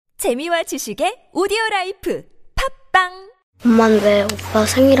재미와 지식의 오디오라이프 팝빵. 엄만 왜 오빠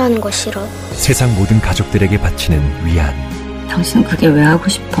생일하는 거 싫어? 세상 모든 가족들에게 바치는 위안. 당신 그게 왜 하고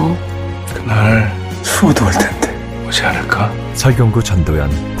싶어? 그날 수호도 올 텐데 오지 않을까? 설경구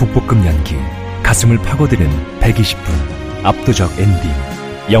전도연 국보급 연기. 가슴을 파고드는 120분 압도적 엔딩.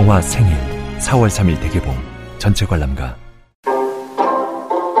 영화 생일 4월 3일 대개봉. 전체 관람가.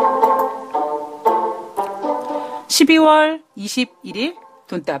 12월 21일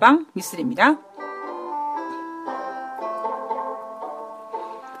돈다방 미쓰리입니다.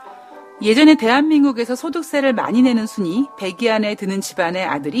 예전에 대한민국에서 소득세를 많이 내는 순위 100위 안에 드는 집안의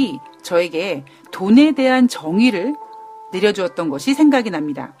아들이 저에게 돈에 대한 정의를 내려주었던 것이 생각이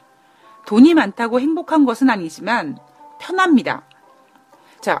납니다. 돈이 많다고 행복한 것은 아니지만 편합니다.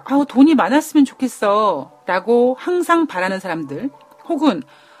 자, 돈이 많았으면 좋겠어 라고 항상 바라는 사람들, 혹은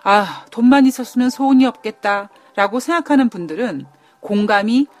돈만 있었으면 소원이 없겠다 라고 생각하는 분들은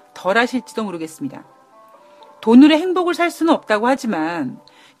공감이 덜 하실지도 모르겠습니다. 돈으로 행복을 살 수는 없다고 하지만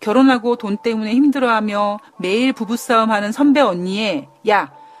결혼하고 돈 때문에 힘들어하며 매일 부부싸움하는 선배 언니의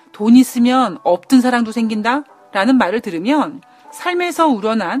야, 돈 있으면 없던 사랑도 생긴다? 라는 말을 들으면 삶에서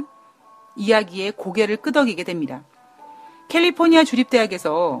우러난 이야기에 고개를 끄덕이게 됩니다. 캘리포니아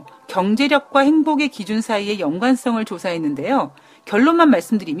주립대학에서 경제력과 행복의 기준 사이의 연관성을 조사했는데요. 결론만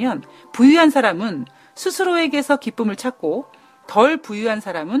말씀드리면 부유한 사람은 스스로에게서 기쁨을 찾고 덜 부유한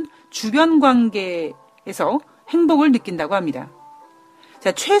사람은 주변 관계에서 행복을 느낀다고 합니다.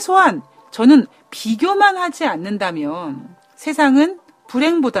 자, 최소한 저는 비교만 하지 않는다면 세상은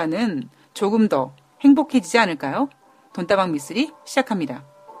불행보다는 조금 더 행복해지지 않을까요? 돈다방 미쓰리 시작합니다.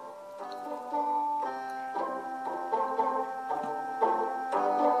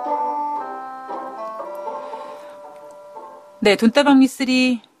 네, 돈다방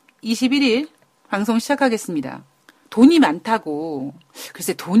미쓰리 21일 방송 시작하겠습니다. 돈이 많다고,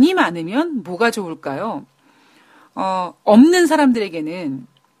 글쎄 돈이 많으면 뭐가 좋을까요? 없는 사람들에게는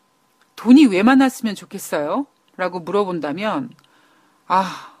돈이 왜 많았으면 좋겠어요? 라고 물어본다면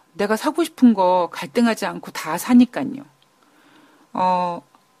내가 사고 싶은 거 갈등하지 않고 다 사니까요.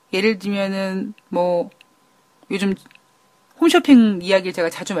 예를 들면은 요즘 홈쇼핑 이야기를 제가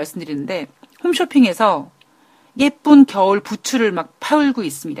자주 말씀드리는데 홈쇼핑에서 예쁜 겨울 부츠를 막 팔고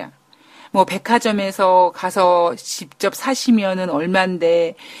있습니다. 백화점에서 가서 직접 사시면은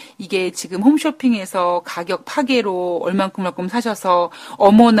얼만데 이게 지금 홈쇼핑에서 가격 파괴로 얼만큼 사셔서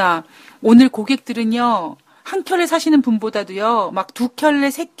어머나 오늘 고객들은요 한 켤레 사시는 분보다도요 막 두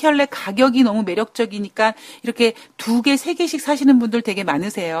켤레, 세 켤레 가격이 너무 매력적이니까 이렇게 두 개, 세 개씩 사시는 분들 되게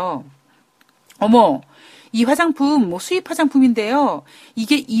많으세요. 어머, 이 화장품 수입 화장품인데요.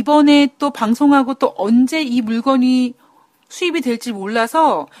 이게 이번에 또 방송하고 또 언제 이 물건이 수입이 될지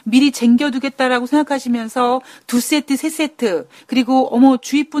몰라서 미리 쟁겨두겠다라고 생각하시면서 2세트, 3세트, 그리고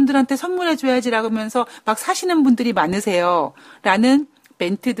주위 분들한테 선물해줘야지라고 하면서 막 사시는 분들이 많으세요. 라는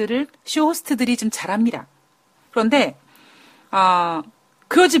멘트들을 쇼호스트들이 좀 잘합니다. 그런데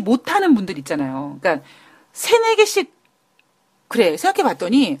그러지 못하는 분들 있잖아요. 그러니까 3-4개씩 그래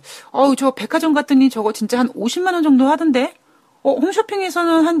생각해봤더니 저 백화점 갔더니 저거 진짜 한 50만 원 정도 하던데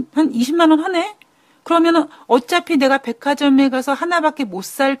홈쇼핑에서는 한 20만 원 하네? 그러면은 어차피 내가 백화점에 가서 하나밖에 못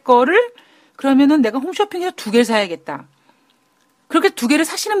살 거를 그러면은 내가 홈쇼핑에서 2개를 사야겠다. 그렇게 2개를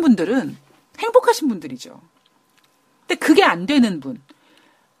사시는 분들은 행복하신 분들이죠. 근데 그게 안 되는 분,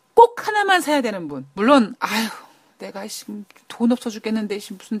 꼭 하나만 사야 되는 분, 물론 내가 지금 돈 없어 죽겠는데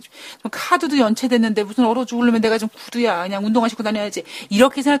무슨 카드도 연체됐는데 무슨 얼어 죽으려면 내가 좀 구두야 그냥 운동화 신고 다녀야지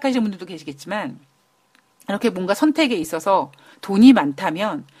이렇게 생각하시는 분들도 계시겠지만 이렇게 뭔가 선택에 있어서 돈이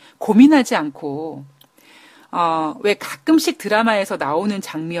많다면 고민하지 않고 왜 가끔씩 드라마에서 나오는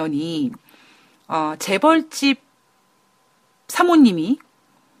장면이 재벌집 사모님이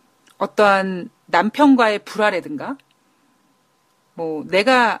어떠한 남편과의 불화라든가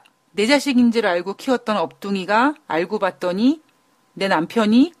내가 내 자식인 줄 알고 키웠던 업둥이가 알고 봤더니 내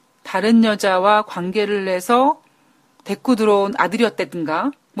남편이 다른 여자와 관계를 해서 데리고 들어온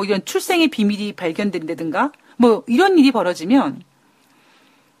아들이었다든가 이런 출생의 비밀이 발견된다든가 이런 일이 벌어지면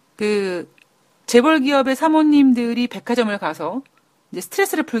그 재벌 기업의 사모님들이 백화점을 가서 이제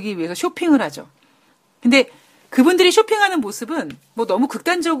스트레스를 풀기 위해서 쇼핑을 하죠. 근데 그분들이 쇼핑하는 모습은 너무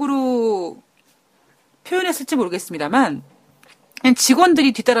극단적으로 표현했을지 모르겠습니다만 그냥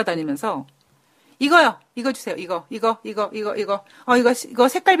직원들이 뒤따라다니면서 이거요, 이거 주세요, 이거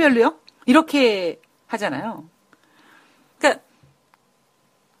색깔별로요? 이렇게 하잖아요. 그러니까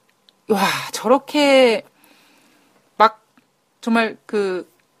저렇게 막 정말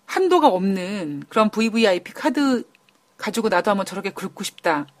한도가 없는 그런 VVIP 카드 가지고 나도 한번 저렇게 긁고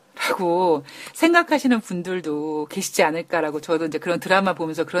싶다. 라고 생각하시는 분들도 계시지 않을까라고 저도 이제 그런 드라마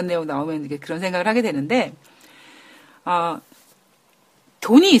보면서 그런 내용 나오면 이게 그런 생각을 하게 되는데,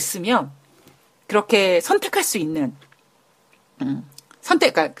 돈이 있으면 그렇게 선택할 수 있는,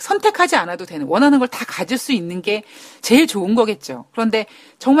 그러니까 선택하지 않아도 되는, 원하는 걸 다 가질 수 있는 게 제일 좋은 거겠죠. 그런데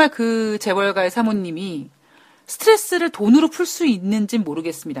정말 그 재벌가의 사모님이 스트레스를 돈으로 풀 수 있는지는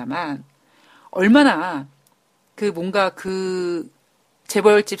모르겠습니다만, 얼마나 뭔가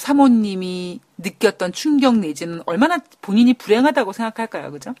재벌집 사모님이 느꼈던 충격 내지는 얼마나 본인이 불행하다고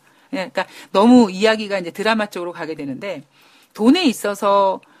생각할까요? 그죠? 그러니까 너무 이야기가 이제 드라마 쪽으로 가게 되는데, 돈에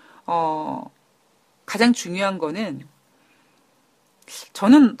있어서, 가장 중요한 거는,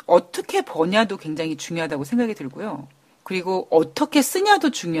 저는 어떻게 버냐도 굉장히 중요하다고 생각이 들고요. 그리고 어떻게 쓰냐도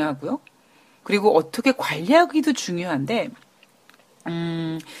중요하고요. 그리고 어떻게 관리하기도 중요한데,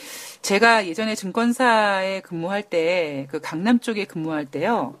 제가 예전에 증권사에 근무할 때, 그 강남 쪽에 근무할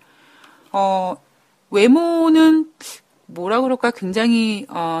때요, 외모는 뭐라 그럴까 굉장히,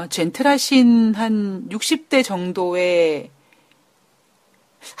 젠틀하신 한 60대 정도의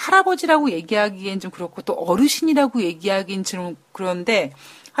할아버지라고 얘기하기엔 좀 그렇고 또 어르신이라고 얘기하기엔 좀 그런데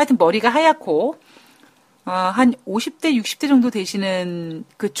하여튼 머리가 하얗고, 한 50대, 60대 정도 되시는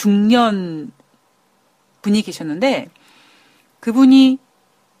그 중년 분이 계셨는데 그분이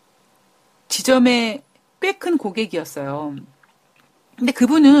지점에 꽤 큰 고객이었어요. 근데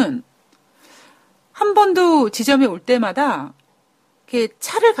그분은 한 번도 지점에 올 때마다 이렇게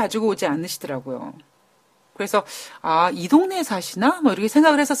차를 가지고 오지 않으시더라고요. 그래서 이 동네에 사시나? 뭐 이렇게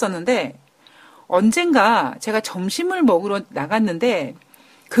생각을 했었었는데 언젠가 제가 점심을 먹으러 나갔는데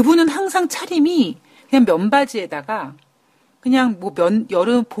그분은 항상 차림이 그냥 면바지에다가 그냥 뭐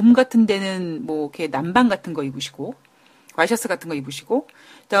여름 봄 같은 데는 뭐 이렇게 남방 같은 거 입으시고 와이셔츠 같은 거 입으시고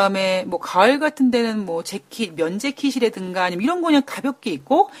그다음에 뭐 가을 같은 데는 뭐 재킷, 면 재킷이라든가 아니면 이런 거 그냥 가볍게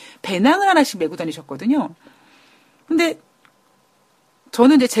입고 배낭을 하나씩 메고 다니셨거든요. 근데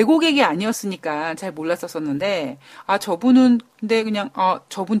저는 이제 제 고객이 아니었으니까 잘 몰랐었었는데 저분은 근데 그냥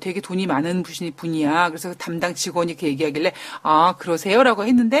저분 되게 돈이 많은 분이야. 그래서 담당 직원이 이렇게 얘기하길래 그러세요라고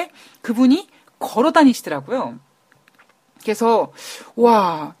했는데 그분이 걸어 다니시더라고요. 그래서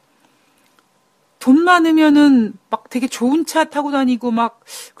와, 돈 많으면은 막 되게 좋은 차 타고 다니고 막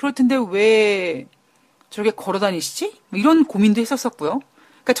그럴 텐데 왜 저렇게 걸어 다니시지? 이런 고민도 했었었고요.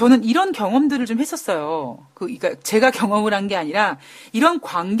 그러니까 저는 이런 경험들을 좀 했었어요. 그러니까 제가 경험을 한 게 아니라 이런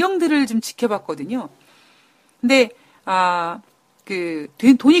광경들을 좀 지켜봤거든요. 근데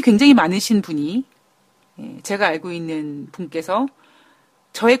돈이 굉장히 많으신 분이 제가 알고 있는 분께서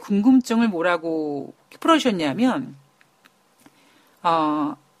저의 궁금증을 뭐라고 풀어주셨냐면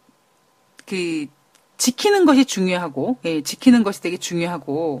지키는 것이 중요하고, 지키는 것이 되게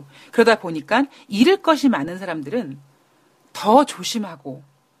중요하고, 그러다 보니까 잃을 것이 많은 사람들은 더 조심하고,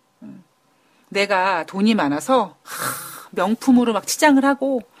 내가 돈이 많아서, 명품으로 막 치장을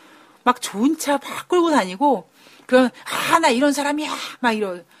하고, 막 좋은 차 막 끌고 다니고, 그러면, 나 이런 사람이야! 막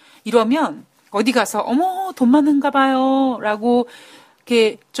이러면, 어디 가서, 어머, 돈 많은가 봐요. 라고,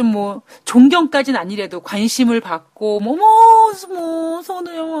 이렇게 좀 뭐 존경까지는 아니래도 관심을 받고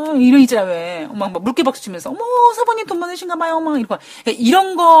서원우 이런 있잖아 왜 막 물개 박수 치면서 사모님 돈 많으신가 봐요 막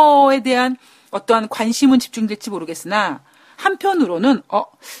이런 거에 대한 어떠한 관심은 집중될지 모르겠으나 한편으로는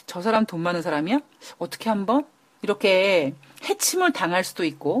저 사람 돈 많은 사람이야? 어떻게 한번 이렇게 해침을 당할 수도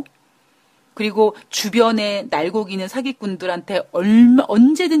있고 그리고 주변에 날고기는 사기꾼들한테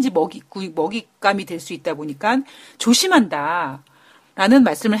언제든지 먹잇감이 될 수 있다 보니까 조심한다. 라는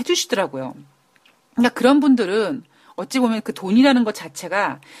말씀을 해주시더라고요. 그러니까 그런 분들은 어찌 보면 그 돈이라는 것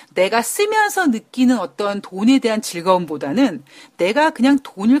자체가 내가 쓰면서 느끼는 어떤 돈에 대한 즐거움보다는 내가 그냥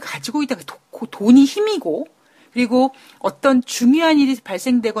돈을 가지고 있다가 돈이 힘이고 그리고 어떤 중요한 일이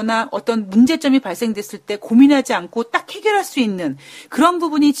발생되거나 어떤 문제점이 발생됐을 때 고민하지 않고 딱 해결할 수 있는 그런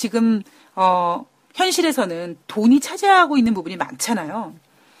부분이 지금 현실에서는 돈이 차지하고 있는 부분이 많잖아요.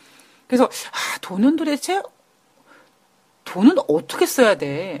 그래서 돈은 도대체 돈은 어떻게 써야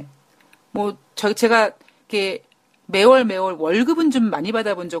돼? 뭐, 제가, 이렇게, 매월 월급은 좀 많이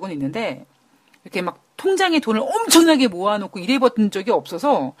받아본 적은 있는데, 이렇게 막 통장에 돈을 엄청나게 모아놓고 일해봤던 적이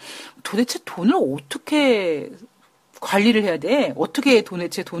없어서, 도대체 돈을 어떻게 관리를 해야 돼? 어떻게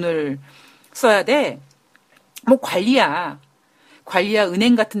도대체 돈을 써야 돼? 뭐, 관리야,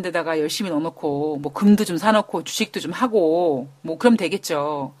 은행 같은 데다가 열심히 넣어놓고, 뭐, 금도 좀 사놓고, 주식도 좀 하고, 뭐, 그럼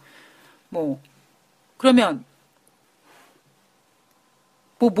되겠죠. 뭐, 그러면,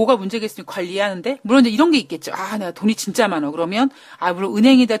 뭐가 문제겠습니까? 관리하는데? 물론 이제 이런 게 있겠죠. 내가 돈이 진짜 많아. 그러면, 물론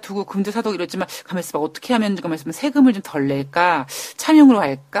은행에다 두고 금도 사도 이렇지만, 가만있어 봐. 어떻게 하면, 가만있어 봐. 세금을 좀 덜 낼까? 차명으로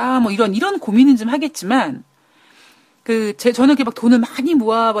할까? 뭐 이런 고민은 좀 하겠지만, 저는 이렇게 막 돈을 많이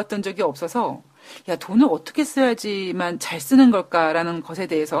모아봤던 적이 없어서, 야, 돈을 어떻게 써야지만 잘 쓰는 걸까라는 것에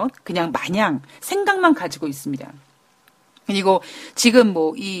대해서 그냥 마냥 생각만 가지고 있습니다. 그리고 지금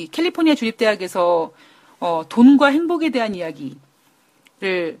이 캘리포니아 주립대학에서, 돈과 행복에 대한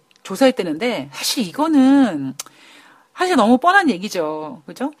이야기를 조사했다는데, 사실 이거는, 사실 너무 뻔한 얘기죠.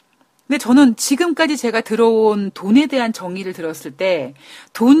 그죠? 근데 저는 지금까지 제가 들어온 돈에 대한 정의를 들었을 때,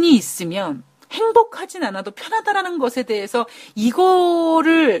 돈이 있으면 행복하진 않아도 편하다라는 것에 대해서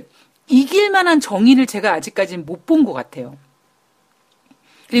이거를 이길 만한 정의를 제가 아직까지는 못 본 것 같아요.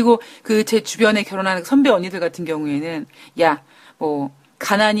 그리고 제 주변에 결혼하는 선배 언니들 같은 경우에는, 야,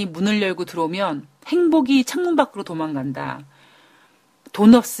 가난이 문을 열고 들어오면 행복이 창문 밖으로 도망간다.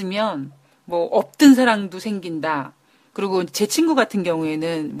 돈 없으면 없던 사랑도 생긴다. 그리고 제 친구 같은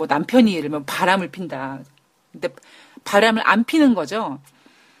경우에는 남편이 예를 들면 바람을 핀다. 근데 바람을 안 피는 거죠.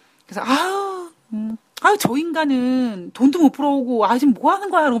 그래서 저 인간은 돈도 못 벌어오고 지금 뭐 하는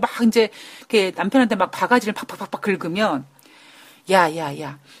거야? 그러고 막 이제 이렇게 남편한테 막 바가지를 팍팍팍팍 긁으면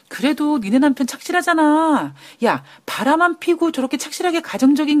야. 그래도 니네 남편 착실하잖아. 야, 바람 안 피고 저렇게 착실하게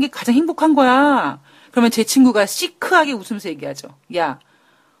가정적인 게 가장 행복한 거야. 그러면 제 친구가 시크하게 웃으면서 얘기하죠. 야,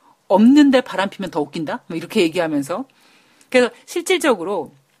 없는데 바람 피면 더 웃긴다? 이렇게 얘기하면서. 그래서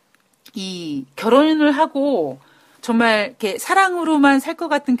실질적으로 이 결혼을 하고 정말 이렇게 사랑으로만 살 것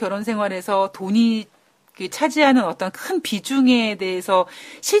같은 결혼 생활에서 돈이 차지하는 어떤 큰 비중에 대해서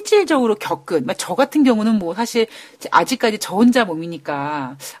실질적으로 겪은, 저 같은 경우는 사실 아직까지 저 혼자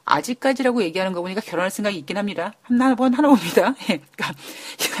몸이니까, 아직까지라고 얘기하는 거 보니까 결혼할 생각이 있긴 합니다. 하나 봅니다. 그러니까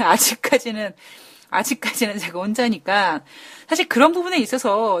아직까지는 제가 혼자니까, 사실 그런 부분에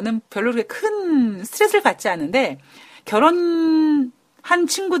있어서는 별로 그렇게 큰 스트레스를 받지 않는데, 결혼한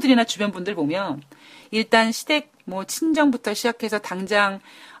친구들이나 주변 분들 보면, 일단 시댁, 친정부터 시작해서 당장,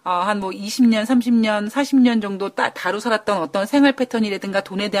 한 20년, 30년, 40년 정도 다루 살았던 어떤 생활 패턴이라든가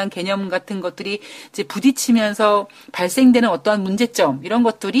돈에 대한 개념 같은 것들이 이제 부딪히면서 발생되는 어떠한 문제점, 이런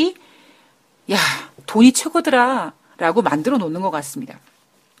것들이, 야, 돈이 최고더라, 라고 만들어 놓는 것 같습니다.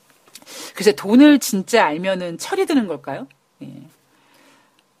 그래서 돈을 진짜 알면은 철이 드는 걸까요? 예.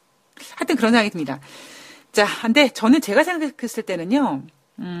 하여튼 그런 생각이 듭니다. 자, 근데 저는 제가 생각했을 때는요,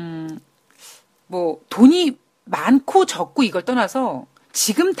 돈이 많고 적고 이걸 떠나서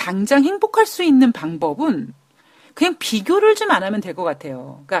지금 당장 행복할 수 있는 방법은 그냥 비교를 좀 안 하면 될 것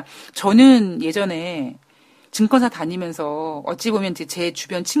같아요. 그러니까 저는 예전에 증권사 다니면서 어찌 보면 제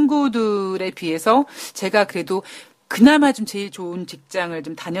주변 친구들에 비해서 제가 그래도 그나마 좀 제일 좋은 직장을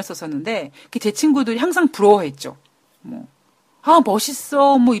좀 다녔었었는데 제 친구들이 항상 부러워했죠.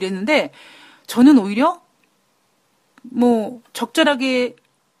 멋있어, 이랬는데 저는 오히려 적절하게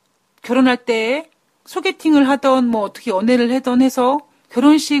결혼할 때 소개팅을 하던 어떻게 연애를 하던 해서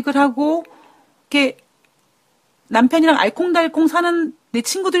결혼식을 하고 이렇게 남편이랑 알콩달콩 사는 내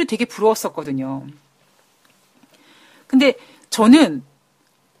친구들이 되게 부러웠었거든요. 근데 저는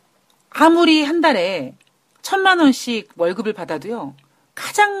아무리 한 달에 1,000만 원씩 월급을 받아도요.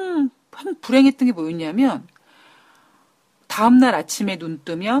 가장 불행했던 게 뭐였냐면 다음날 아침에 눈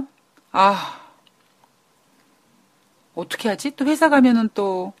뜨면 어떻게 하지? 또 회사 가면은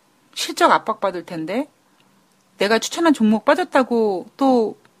또 실적 압박받을 텐데 내가 추천한 종목 빠졌다고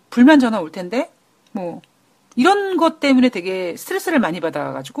또 불만 전화 올 텐데 이런 것 때문에 되게 스트레스를 많이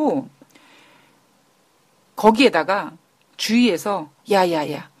받아가지고 거기에다가 주위에서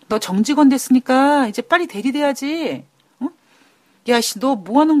야야야 너 정직원 됐으니까 이제 빨리 대리돼야지. 어? 야씨 너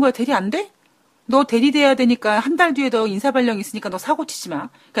뭐 하는 거야? 대리 안 돼? 너 대리돼야 되니까 한 달 뒤에 너 인사발령 있으니까 너 사고 치지 마.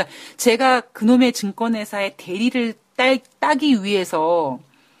 그러니까 제가 그놈의 증권회사에 대리를 따기 위해서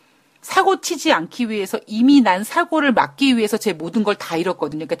사고 치지 않기 위해서 이미 난 사고를 막기 위해서 제 모든 걸 다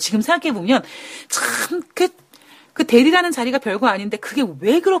잃었거든요. 그러니까 지금 생각해보면 참 그 대리라는 자리가 별거 아닌데 그게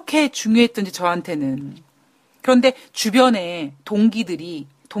왜 그렇게 중요했던지 저한테는. 그런데 주변에 동기들이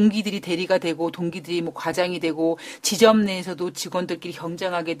대리가 되고 동기들이 과장이 되고 지점 내에서도 직원들끼리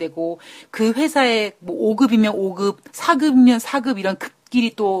경쟁하게 되고 그 회사에 5급이면 5급, 4급이면 4급 이런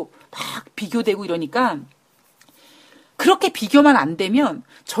급끼리 또 막 비교되고 이러니까 그렇게 비교만 안 되면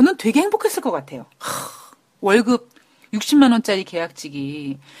저는 되게 행복했을 것 같아요. 월급 60만 원짜리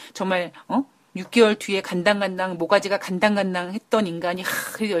계약직이 정말 6개월 뒤에 간당간당 모가지가 간당간당 했던 인간이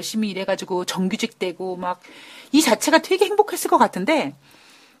그래도 열심히 일해가지고 정규직 되고 막 이 자체가 되게 행복했을 것 같은데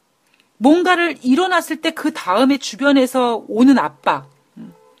뭔가를 일어났을 때 그 다음에 주변에서 오는 압박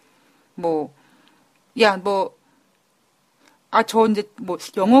저 이제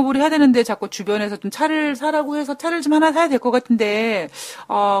영업을 해야 되는데 자꾸 주변에서 좀 차를 사라고 해서 차를 좀 하나 사야 될 것 같은데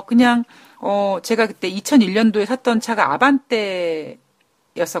그냥 제가 그때 2001년도에 샀던 차가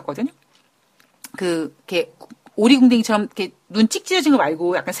아반떼였었거든요. 그게 오리궁뎅이처럼 이렇게 눈 찍 찢어진 거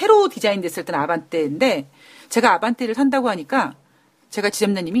말고 약간 새로 디자인 됐을 때는 아반떼인데 제가 아반떼를 산다고 하니까 제가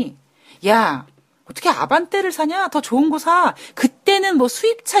지점장님이 야 어떻게 아반떼를 사냐? 더 좋은 거 사. 그때는 뭐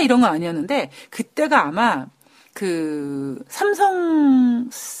수입차 이런 거 아니었는데 그때가 아마 그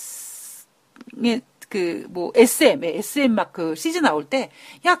삼성의 그 뭐 SM 막 그 시즌 나올 때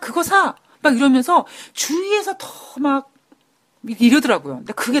야 그거 사. 막 이러면서 주위에서 더 막 이러더라고요.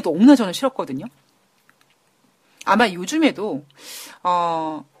 근데 그게 너무나 저는 싫었거든요. 아마 요즘에도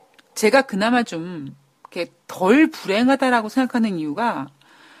제가 그나마 좀 이렇게 덜 불행하다라고 생각하는 이유가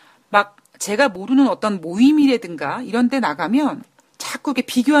막 제가 모르는 어떤 모임이라든가 이런 데 나가면 자꾸 이렇게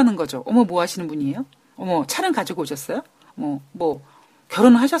비교하는 거죠. 어머 뭐 하시는 분이에요? 어머 차는 가지고 오셨어요? 뭐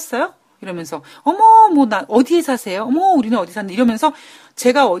결혼하셨어요? 이러면서 어머 뭐 나 어디에 사세요? 어머 우리는 어디 사는데 이러면서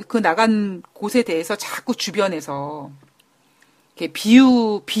제가 그 나간 곳에 대해서 자꾸 주변에서 이렇게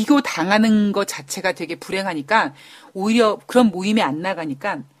비교 당하는 것 자체가 되게 불행하니까 오히려 그런 모임에 안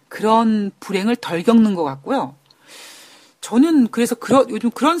나가니까 그런 불행을 덜 겪는 것 같고요. 저는 그래서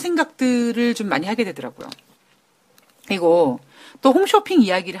요즘 그런 생각들을 좀 많이 하게 되더라고요. 그리고 또 홈쇼핑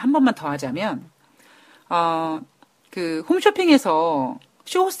이야기를 한 번만 더 하자면, 그 홈쇼핑에서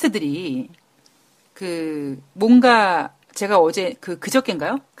쇼호스트들이 뭔가 제가 어제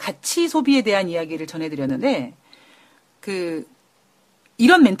그저께인가요? 가치 소비에 대한 이야기를 전해드렸는데,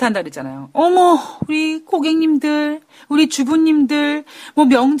 이런 멘트 한다 그랬잖아요. 어머, 우리 고객님들, 우리 주부님들, 뭐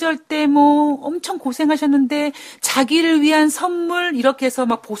명절 때 뭐 엄청 고생하셨는데 자기를 위한 선물 이렇게 해서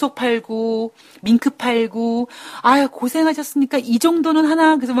막 보석 팔고 밍크 팔고 아유 고생하셨으니까 이 정도는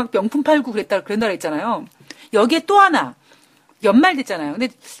하나 그래서 막 명품 팔고 그랬다 그랬잖아요. 여기에 또 하나 연말 됐잖아요. 근데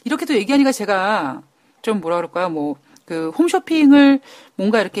이렇게 또 얘기하니까 제가 좀 뭐라 그럴까요? 뭐 그 홈쇼핑을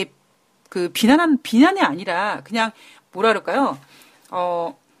뭔가 이렇게 비난이 아니라 그냥 뭐라 그럴까요?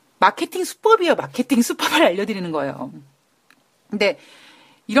 마케팅 수법이에요. 마케팅 수법을 알려드리는 거예요. 근데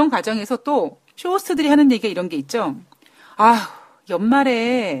이런 과정에서 또 쇼호스트들이 하는 얘기가 이런 게 있죠. 아,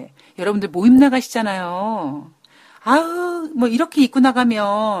 연말에 여러분들 모임 나가시잖아요. 아우, 뭐 이렇게 입고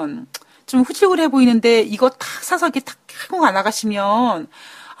나가면 좀 후질구레 보이는데 이거 탁 사서 이렇게 탁 하고 나가시면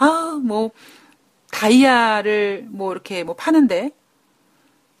아우, 뭐 다이아를 뭐 이렇게 뭐 파는데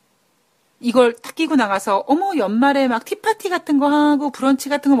이걸 탁 끼고 나가서 어머 연말에 막 티파티 같은 거 하고 브런치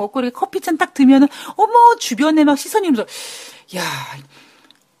같은 거 먹고 이렇게 커피잔 딱 들면은 어머 주변에 막 시선이 오면서 야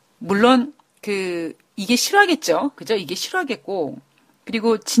물론 이게 싫어하겠죠. 그죠? 이게 싫어하겠고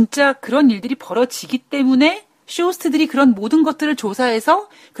그리고 진짜 그런 일들이 벌어지기 때문에 쇼호스트들이 그런 모든 것들을 조사해서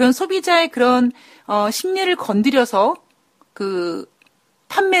그런 소비자의 그런 심리를 건드려서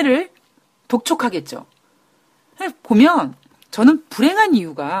판매를 독촉하겠죠. 보면 저는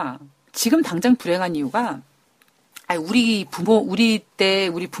지금 당장 불행한 이유가, 우리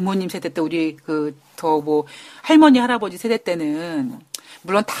부모님 세대 때, 할머니, 할아버지 세대 때는,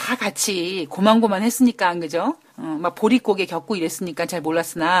 물론 다 같이 고만고만 했으니까, 그죠? 막 보릿고개 겪고 이랬으니까 잘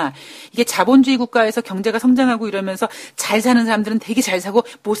몰랐으나, 이게 자본주의 국가에서 경제가 성장하고 이러면서 잘 사는 사람들은 되게 잘 사고,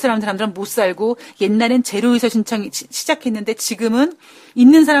 못 사는 사람들은 못 살고, 옛날엔 제로에서 시작했는데, 지금은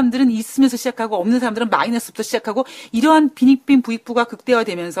있는 사람들은 있으면서 시작하고, 없는 사람들은 마이너스부터 시작하고, 이러한 빈익빈 부익부가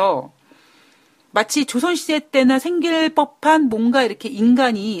극대화되면서, 마치 조선시대 때나 생길 법한 뭔가 이렇게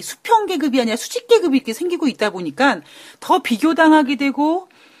인간이 수평계급이 아니라 수직계급이 이렇게 생기고 있다 보니까 더 비교당하게 되고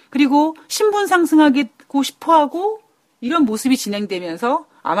그리고 신분 상승하고 싶어하고 이런 모습이 진행되면서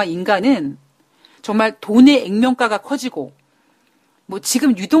아마 인간은 정말 돈의 액면가가 커지고 뭐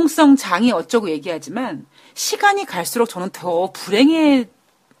지금 유동성 장애 어쩌고 얘기하지만 시간이 갈수록 저는 더 불행함을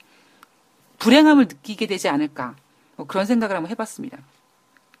느끼게 되지 않을까 뭐 그런 생각을 한번 해봤습니다.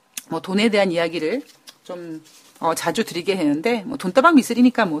 뭐 돈에 대한 이야기를 좀 자주 드리게 되는데 뭐 돈다방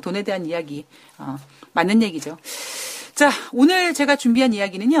미술이니까 뭐 돈에 대한 이야기 맞는 얘기죠. 자, 오늘 제가 준비한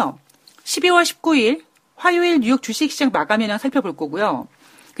이야기는요. 12월 19일 화요일 뉴욕 주식시장 마감 현황 살펴볼 거고요.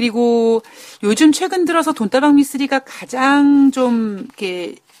 그리고 요즘 최근 들어서 돈다방 미쓰리가 가장 좀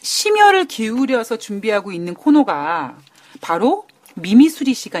이렇게 심혈을 기울여서 준비하고 있는 코너가 바로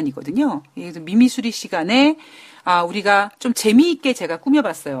미미수리 시간이거든요. 그래서 미미수리 시간에 우리가 좀 재미있게 제가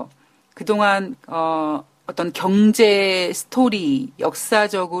꾸며봤어요. 그동안 어떤 경제 스토리,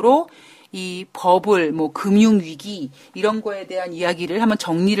 역사적으로 이 버블, 뭐 금융 위기 이런 거에 대한 이야기를 한번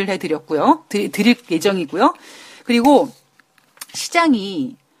정리를 해드렸고요. 드릴 예정이고요. 그리고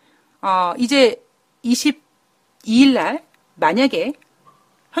시장이 이제 22일 날 만약에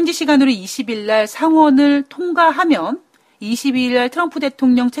현지 시간으로 20일 날 상원을 통과하면 22일 날 트럼프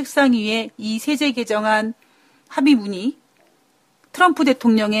대통령 책상 위에 이 세제개정안 합의문이 트럼프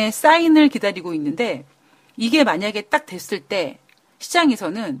대통령의 사인을 기다리고 있는데 이게 만약에 딱 됐을 때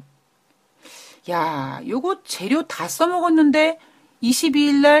시장에서는 야, 요거 재료 다 써먹었는데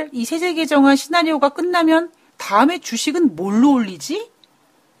 22일 날 이 세제 개정안 시나리오가 끝나면 다음에 주식은 뭘로 올리지?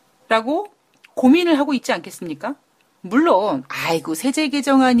 라고 고민을 하고 있지 않겠습니까? 물론 아이고 세제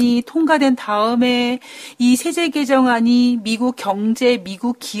개정안이 통과된 다음에 이 세제 개정안이 미국 경제,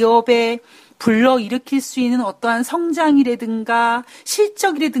 미국 기업에 불러일으킬 수 있는 어떠한 성장이라든가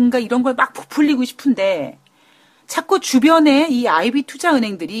실적이라든가 이런 걸 막 부풀리고 싶은데 자꾸 주변에 이 IB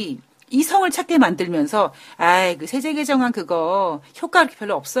투자은행들이 이성을 찾게 만들면서 그 세제 개정안 그거 효과 그렇게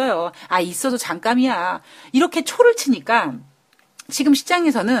별로 없어요. 있어도 잠깐이야. 이렇게 초를 치니까 지금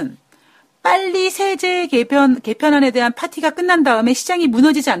시장에서는 빨리 세제 개편안에 대한 파티가 끝난 다음에 시장이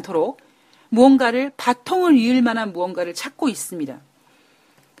무너지지 않도록 무언가를 바통을 이을 만한 무언가를 찾고 있습니다.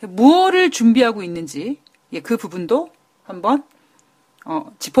 무엇을 준비하고 있는지 그 부분도 한번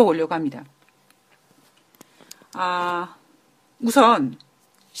짚어보려고 합니다. 우선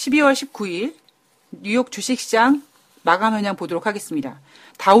 12월 19일 뉴욕 주식시장 마감 현황 보도록 하겠습니다.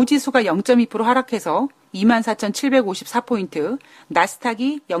 다우지수가 0.2% 하락해서 24,754포인트,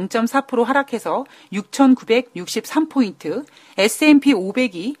 나스닥이 0.4% 하락해서 6,963포인트, S&P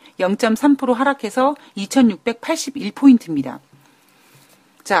 500이 0.3% 하락해서 2,681포인트입니다.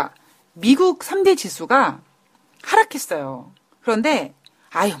 자, 미국 3대 지수가 하락했어요. 그런데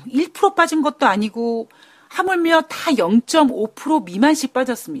 1% 빠진 것도 아니고 하물며 다 0.5% 미만씩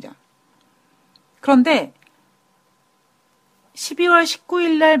빠졌습니다. 그런데 12월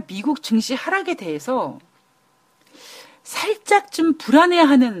 19일 날 미국 증시 하락에 대해서 살짝 좀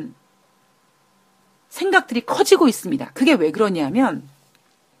불안해하는 생각들이 커지고 있습니다. 그게 왜 그러냐면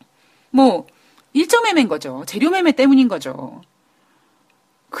일정 매매인 거죠. 재료 매매 때문인 거죠.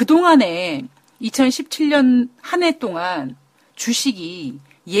 그동안에 2017년 한 해 동안 주식이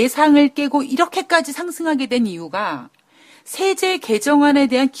예상을 깨고 이렇게까지 상승하게 된 이유가 세제 개정안에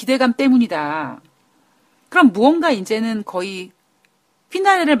대한 기대감 때문이다. 그럼 무언가 이제는 거의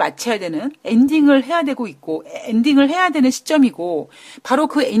피나레를 마쳐야 되는 엔딩을 해야 되고 있고 엔딩을 해야 되는 시점이고 바로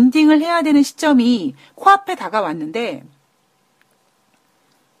그 엔딩을 해야 되는 시점이 코앞에 다가왔는데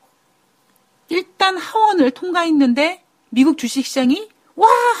일단 하원을 통과했는데 미국 주식시장이 와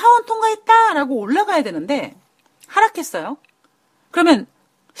하원 통과했다라고 올라가야 되는데 하락했어요. 그러면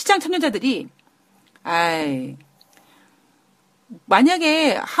시장 참여자들이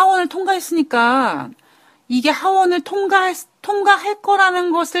만약에 하원을 통과했으니까 이게 하원을 통과할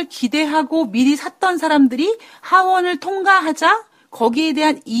거라는 것을 기대하고 미리 샀던 사람들이 하원을 통과하자 거기에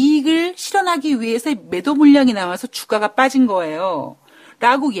대한 이익을 실현하기 위해서 매도 물량이 나와서 주가가 빠진 거예요.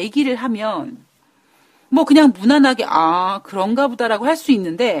 라고 얘기를 하면 그냥 무난하게 그런가 보다라고 할 수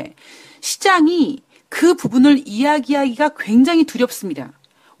있는데 시장이 그 부분을 이야기하기가 굉장히 두렵습니다.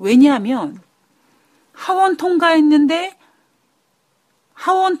 왜냐하면 하원 통과했는데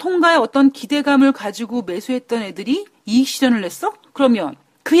하원 통과에 어떤 기대감을 가지고 매수했던 애들이 이익 실현을 했어? 그러면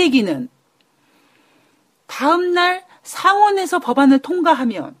그 얘기는 다음 날 상원에서 법안을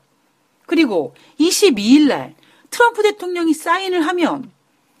통과하면 그리고 22일 날 트럼프 대통령이 사인을 하면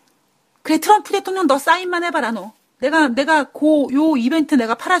그래 트럼프 대통령 너 사인만 해봐라 너. 내가 요 이벤트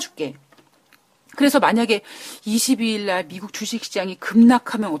내가 팔아줄게. 그래서 만약에 22일 날 미국 주식시장이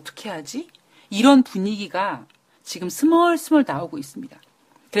급락하면 어떻게 하지? 이런 분위기가 지금 스멀스멀 나오고 있습니다.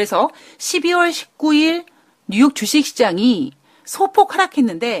 그래서 12월 19일 뉴욕 주식시장이 소폭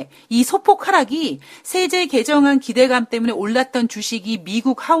하락했는데 이 소폭 하락이 세제 개정안 기대감 때문에 올랐던 주식이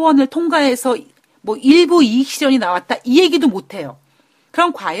미국 하원을 통과해서 일부 이익 실현이 나왔다 이 얘기도 못해요.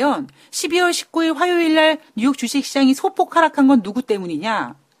 그럼 과연 12월 19일 화요일 날 뉴욕 주식시장이 소폭 하락한 건 누구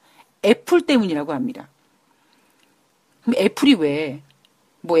때문이냐? 애플 때문이라고 합니다. 그럼 애플이 왜?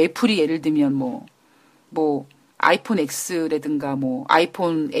 애플이 예를 들면 아이폰 X라든가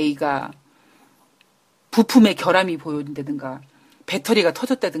아이폰 A가 부품에 결함이 보인다든가 배터리가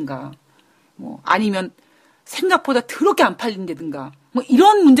터졌다든가 아니면 생각보다 더럽게 안 팔린다든가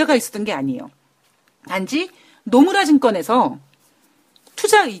이런 문제가 있었던 게 아니에요. 단지 노무라 증권에서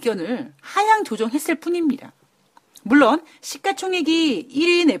투자 의견을 하향 조정했을 뿐입니다. 물론 시가총액이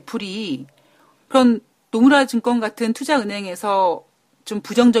 1위인 애플이 그런 노무라 증권 같은 투자은행에서 좀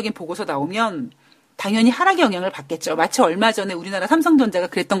부정적인 보고서 나오면 당연히 하락의 영향을 받겠죠. 마치 얼마 전에 우리나라 삼성전자가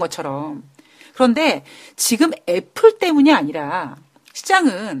그랬던 것처럼. 그런데 지금 애플 때문이 아니라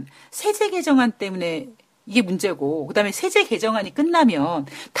시장은 세제 개정안 때문에 이게 문제고 그다음에 세제 개정안이 끝나면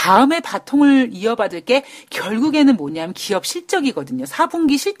다음에 바통을 이어받을 게 결국에는 뭐냐면 기업 실적이거든요.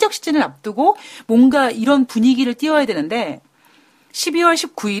 4분기 실적 시즌을 앞두고 뭔가 이런 분위기를 띄워야 되는데 12월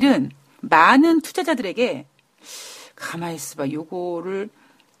 19일은 많은 투자자들에게 가만히 있어봐. 요거를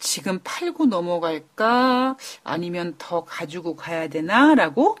지금 팔고 넘어갈까 아니면 더 가지고 가야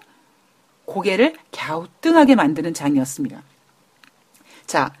되나라고 고개를 갸우뚱하게 만드는 장이었습니다.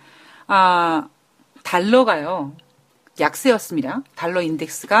 자, 달러가요. 약세였습니다. 달러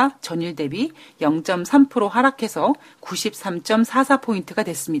인덱스가 전일 대비 0.3% 하락해서 93.44포인트가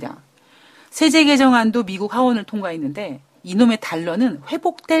됐습니다. 세제개정안도 미국 하원을 통과했는데 이놈의 달러는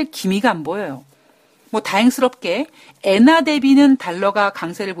회복될 기미가 안 보여요. 다행스럽게 엔화 대비는 달러가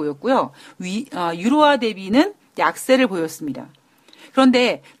강세를 보였고요. 유로화 대비는 약세를 보였습니다.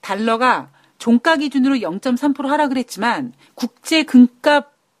 그런데 달러가 종가 기준으로 0.3% 하락을 했지만 국제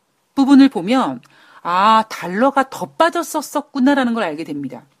금값 부분을 보면 달러가 더 빠졌었구나라는 걸 알게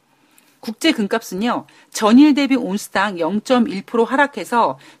됩니다. 국제 금값은요. 전일 대비 온스당 0.1%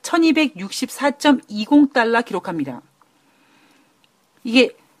 하락해서 1264.20달러 기록합니다.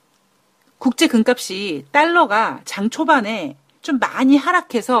 이게 국제 금값이 달러가 장 초반에 좀 많이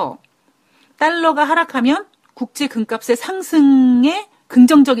하락해서 달러가 하락하면 국제 금값의 상승에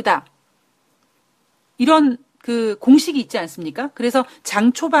긍정적이다. 이런 그 공식이 있지 않습니까? 그래서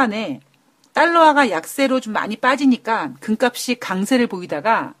장 초반에 달러화가 약세로 좀 많이 빠지니까 금값이 강세를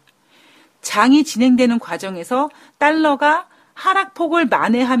보이다가 장이 진행되는 과정에서 달러가 하락폭을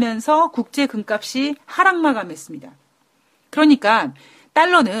만회하면서 국제 금값이 하락 마감했습니다. 그러니까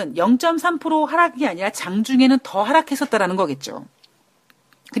달러는 0.3% 하락이 아니라 장중에는 더 하락했었다라는 거겠죠.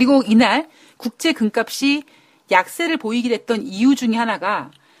 그리고 이날 국제 금값이 약세를 보이게 됐던 이유 중에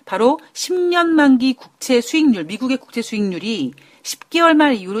하나가 바로 10년 만기 국채 수익률, 미국의 국채 수익률이 10개월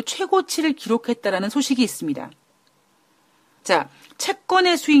말 이후로 최고치를 기록했다라는 소식이 있습니다. 자,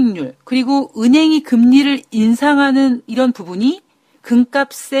 채권의 수익률, 그리고 은행이 금리를 인상하는 이런 부분이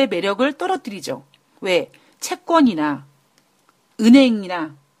금값의 매력을 떨어뜨리죠. 왜? 채권이나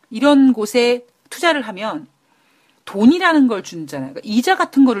은행이나 이런 곳에 투자를 하면 돈이라는 걸 주잖아요. 그러니까 이자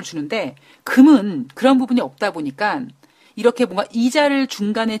같은 거를 주는데 금은 그런 부분이 없다 보니까 이렇게 뭔가 이자를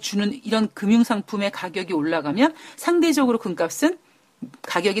중간에 주는 이런 금융상품의 가격이 올라가면 상대적으로 금값은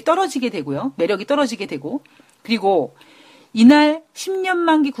가격이 떨어지게 되고요. 매력이 떨어지게 되고, 그리고 이날 10년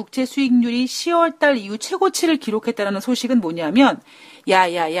만기 국채 수익률이 10월 달 이후 최고치를 기록했다는 소식은 뭐냐면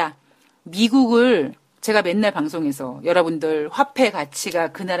야야야 미국을 제가 맨날 방송에서 여러분들 화폐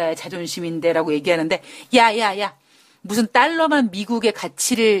가치가 그 나라의 자존심인데 라고 얘기하는데 야야야 무슨 달러만 미국의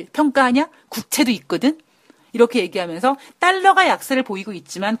가치를 평가하냐? 국채도 있거든? 이렇게 얘기하면서 달러가 약세를 보이고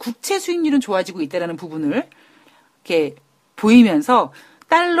있지만 국채 수익률은 좋아지고 있다는 부분을 이렇게 보이면서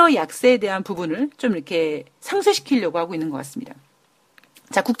달러 약세에 대한 부분을 좀 이렇게 상쇄시키려고 하고 있는 것 같습니다.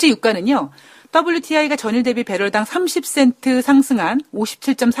 자, 국제 유가는요. WTI가 전일 대비 배럴당 30센트 상승한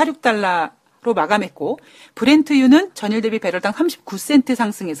 57.46달러로 마감했고 브렌트유는 전일 대비 배럴당 39센트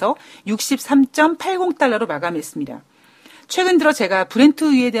상승해서 63.80달러로 마감했습니다. 최근 들어 제가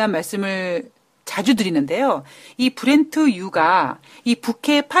브렌트유에 대한 말씀을 자주 드리는데요. 이 브렌트유가 이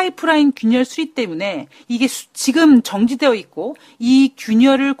북해 파이프라인 균열 수리 때문에 이게 지금 정지되어 있고 이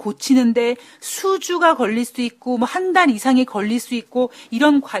균열을 고치는데 수주가 걸릴 수 있고 뭐 한 달 이상이 걸릴 수 있고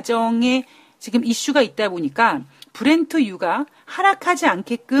이런 과정에 지금 이슈가 있다 보니까 브렌트유가 하락하지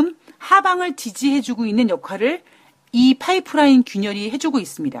않게끔 하방을 지지해주고 있는 역할을 이 파이프라인 균열이 해주고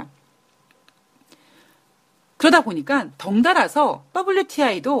있습니다. 그러다 보니까 덩달아서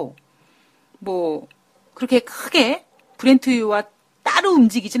WTI도 뭐 그렇게 크게 브렌트유와 따로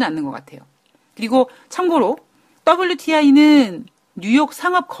움직이지는 않는 것 같아요. 그리고 참고로 WTI는 뉴욕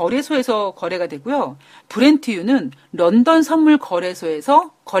상업거래소에서 거래가 되고요. 브렌트유는 런던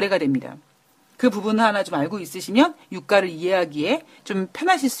선물거래소에서 거래가 됩니다. 그 부분 하나 좀 알고 있으시면 유가를 이해하기에 좀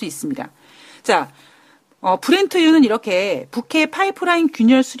편하실 수 있습니다. 자, 브렌트유는 이렇게 북해 파이프라인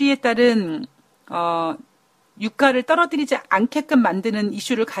균열 수리에 따른 유가를 떨어뜨리지 않게끔 만드는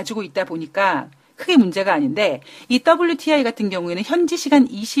이슈를 가지고 있다 보니까 크게 문제가 아닌데 이 WTI 같은 경우에는 현지 시간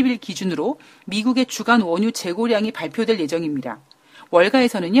 20일 기준으로 미국의 주간 원유 재고량이 발표될 예정입니다.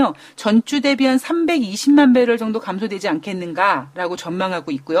 월가에서는요. 전주 대비 한 320만 배럴 정도 감소되지 않겠는가라고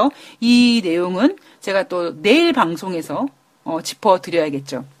전망하고 있고요. 이 내용은 제가 또 내일 방송에서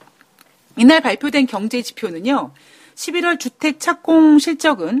짚어드려야겠죠. 이날 발표된 경제 지표는요. 11월 주택 착공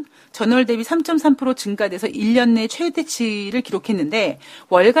실적은 전월 대비 3.3% 증가돼서 1년 내 최대치를 기록했는데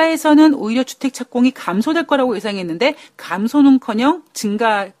월가에서는 오히려 주택 착공이 감소될 거라고 예상했는데 감소는커녕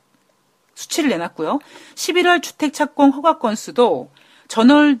증가 수치를 내놨고요. 11월 주택 착공 허가 건수도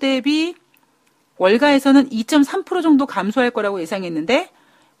전월 대비 월가에서는 2.3% 정도 감소할 거라고 예상했는데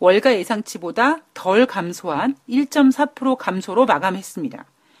월가 예상치보다 덜 감소한 1.4% 감소로 마감했습니다.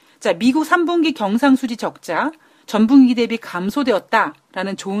 자, 미국 3분기 경상수지 적자 전분기 대비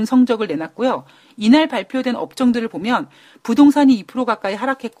감소되었다라는 좋은 성적을 내놨고요. 이날 발표된 업종들을 보면 부동산이 2% 가까이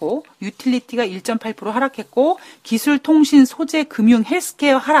하락했고 유틸리티가 1.8% 하락했고 기술, 통신, 소재, 금융,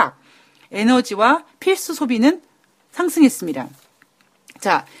 헬스케어 하락, 에너지와 필수 소비는 상승했습니다.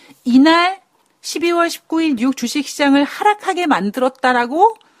 자, 이날 12월 19일 뉴욕 주식시장을 하락하게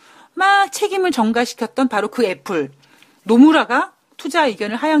만들었다라고 막 책임을 전가시켰던 바로 그 애플. 노무라가 투자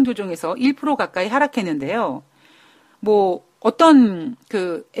의견을 하향 조정해서 1% 가까이 하락했는데요. 뭐 어떤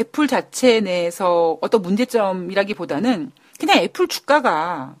그 애플 자체 내에서 어떤 문제점이라기보다는 그냥 애플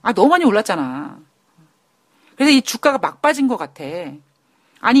주가가 너무 많이 올랐잖아. 그래서 이 주가가 막 빠진 것 같아.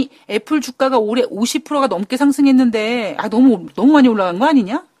 아니 애플 주가가 올해 50%가 넘게 상승했는데 너무 많이 올라간 거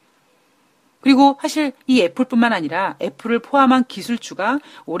아니냐? 그리고 사실 이 애플뿐만 아니라 애플을 포함한 기술주가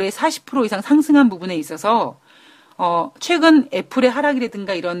올해 40% 이상 상승한 부분에 있어서 최근 애플의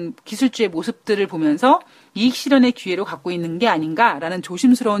하락이라든가 이런 기술주의 모습들을 보면서 이익 실현의 기회로 갖고 있는 게 아닌가라는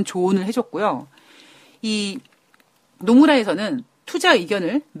조심스러운 조언을 해줬고요. 이 노무라에서는 투자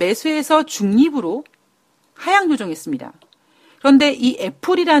의견을 매수에서 중립으로 하향 조정했습니다. 그런데 이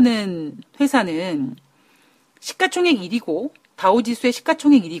애플이라는 회사는 시가총액 1위고 다우지수의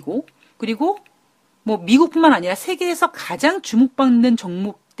시가총액 1위고 그리고 뭐 미국뿐만 아니라 세계에서 가장 주목받는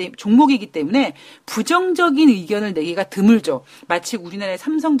종목이기 때문에 부정적인 의견을 내기가 드물죠. 마치 우리나라의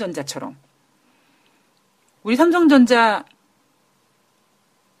삼성전자처럼. 우리 삼성전자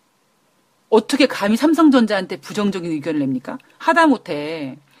어떻게 감히 삼성전자한테 부정적인 의견을 냅니까?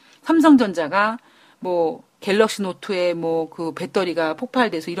 하다못해 삼성전자가 뭐 갤럭시 노트에 뭐 그 배터리가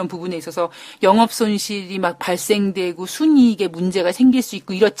폭발돼서 이런 부분에 있어서 영업 손실이 막 발생되고 순이익에 문제가 생길 수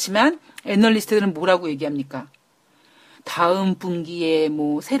있고 이렇지만 애널리스트들은 뭐라고 얘기합니까? 다음 분기에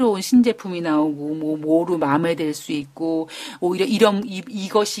뭐 새로운 신제품이 나오고 뭐로 마음에 들 수 있고 오히려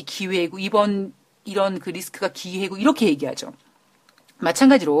이것이 기회고 이런 그 리스크가 기회고 이렇게 얘기하죠.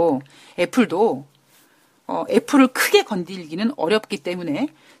 마찬가지로 애플도 애플을 크게 건들기는 어렵기 때문에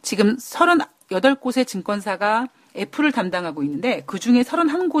지금 38곳의 증권사가 애플을 담당하고 있는데 그중에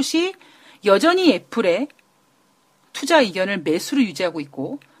 31곳이 여전히 애플의 투자 의견을 매수로 유지하고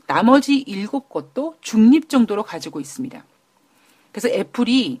있고 나머지 7곳도 중립 정도로 가지고 있습니다. 그래서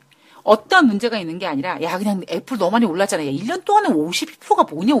애플이 어떤 문제가 있는 게 아니라 그냥 애플 너무 많이 올랐잖아. 1년 동안에 52%가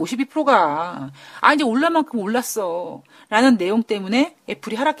뭐냐 52%가. 이제 올랄 만큼 올랐어. 라는 내용 때문에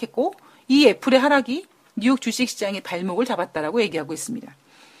애플이 하락했고 이 애플의 하락이 뉴욕 주식시장의 발목을 잡았다라고 얘기하고 있습니다.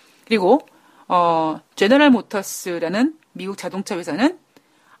 그리고 제너럴 모터스라는 미국 자동차 회사는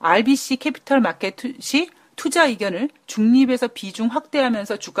RBC 캐피털 마켓이 투자 의견을 중립에서 비중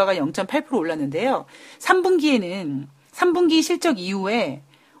확대하면서 주가가 0.8% 올랐는데요. 3분기 실적 이후에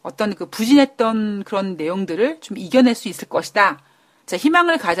어떤 그 부진했던 그런 내용들을 좀 이겨낼 수 있을 것이다. 자,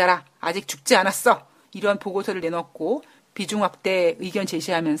 희망을 가져라. 아직 죽지 않았어. 이런 보고서를 내놓고 비중 확대 의견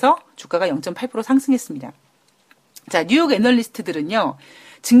제시하면서 주가가 0.8% 상승했습니다. 자, 뉴욕 애널리스트들은요.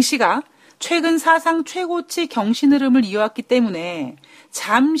 증시가 최근 사상 최고치 경신 흐름을 이어왔기 때문에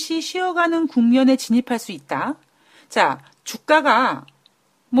잠시 쉬어가는 국면에 진입할 수 있다. 자, 주가가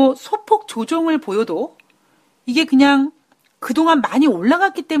뭐 소폭 조정을 보여도 이게 그냥 그동안 많이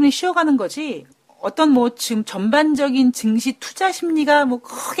올라갔기 때문에 쉬어가는 거지 어떤 뭐 지금 전반적인 증시 투자 심리가 뭐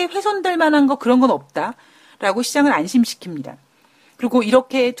크게 훼손될 만한 거 그런 건 없다라고 시장을 안심시킵니다. 그리고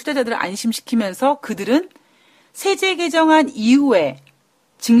이렇게 투자자들을 안심시키면서 그들은 세제개정안 이후에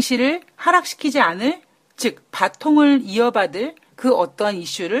증시를 하락시키지 않을, 즉 바통을 이어받을 그 어떠한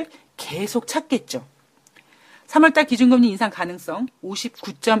이슈를 계속 찾겠죠. 3월달 기준금리 인상 가능성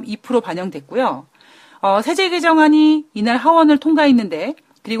 59.2% 반영됐고요. 세제개정안이 이날 하원을 통과했는데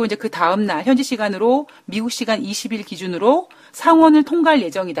그리고 이제 그 다음 날 현지 시간으로 미국 시간 20일 기준으로 상원을 통과할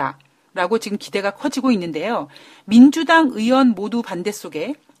예정이다. 라고 지금 기대가 커지고 있는데요. 민주당 의원 모두 반대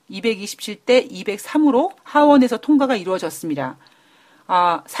속에 227대 203으로 하원에서 통과가 이루어졌습니다.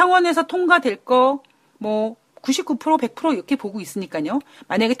 상원에서 통과될 거 뭐 99% 100% 이렇게 보고 있으니까요.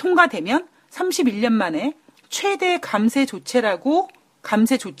 만약에 통과되면 31년 만에 최대 감세 조치다라고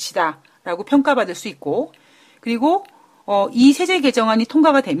평가받을 수 있고 그리고 이 세제 개정안이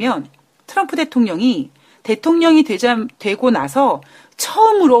통과가 되면 트럼프 대통령이 되고 나서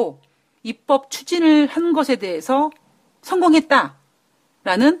처음으로 입법 추진을 한 것에 대해서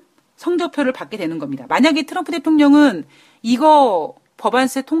성공했다라는 성적표를 받게 되는 겁니다. 만약에 트럼프 대통령은 이거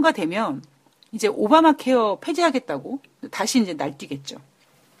법안세 통과되면 이제 오바마 케어 폐지하겠다고 다시 이제 날뛰겠죠.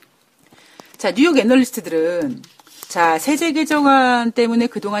 자, 뉴욕 애널리스트들은 자, 세제 개정안 때문에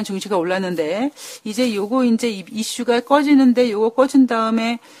그동안 증시가 올랐는데 이제 요거 이제 이슈가 꺼지는데 요거 꺼진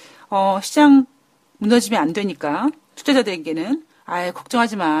다음에 시장 무너지면 안 되니까 투자자들에게는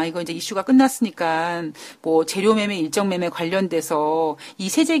걱정하지 마. 이거 이제 이슈가 끝났으니까 뭐 재료 매매, 일정 매매 관련돼서 이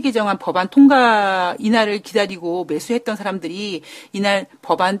세제 개정안 법안 통과 이날을 기다리고 매수했던 사람들이 이날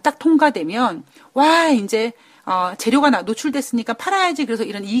법안 딱 통과되면 와, 이제 재료가 노출됐으니까 팔아야지. 그래서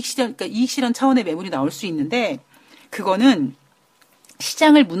이런 그러니까 이익 실현 차원의 매물이 나올 수 있는데 그거는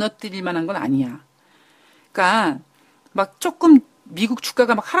시장을 무너뜨릴 만한 건 아니야. 그러니까 막 조금 미국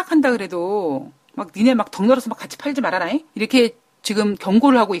주가가 막 하락한다 그래도 막 니네 막 덩달아서 막 같이 팔지 말아라. 이렇게 지금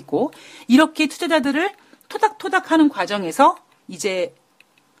경고를 하고 있고 이렇게 투자자들을 토닥토닥하는 과정에서 이제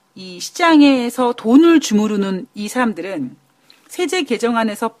이 시장에서 돈을 주무르는 이 사람들은 세제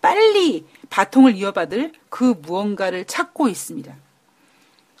개정안에서 빨리 바통을 이어받을 그 무언가를 찾고 있습니다.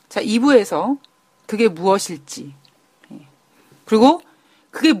 자, 2부에서 그게 무엇일지 그리고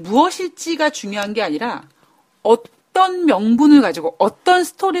그게 무엇일지가 중요한 게 아니라 어떤 명분을 가지고 어떤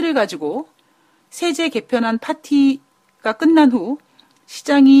스토리를 가지고 세제 개편안 파티가 끝난 후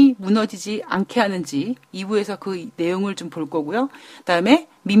시장이 무너지지 않게 하는지 2부에서 그 내용을 좀 볼 거고요. 그다음에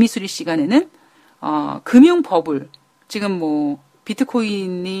미미수리 시간에는 금융버블 지금 뭐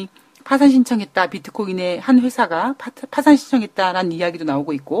비트코인이 파산 신청했다. 비트코인의 한 회사가 파산 신청했다라는 이야기도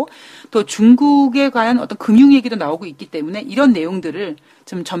나오고 있고 또 중국에 관한 어떤 금융 얘기도 나오고 있기 때문에 이런 내용들을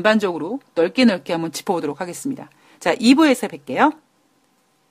좀 전반적으로 넓게 한번 짚어보도록 하겠습니다. 자, 2부에서 뵐게요.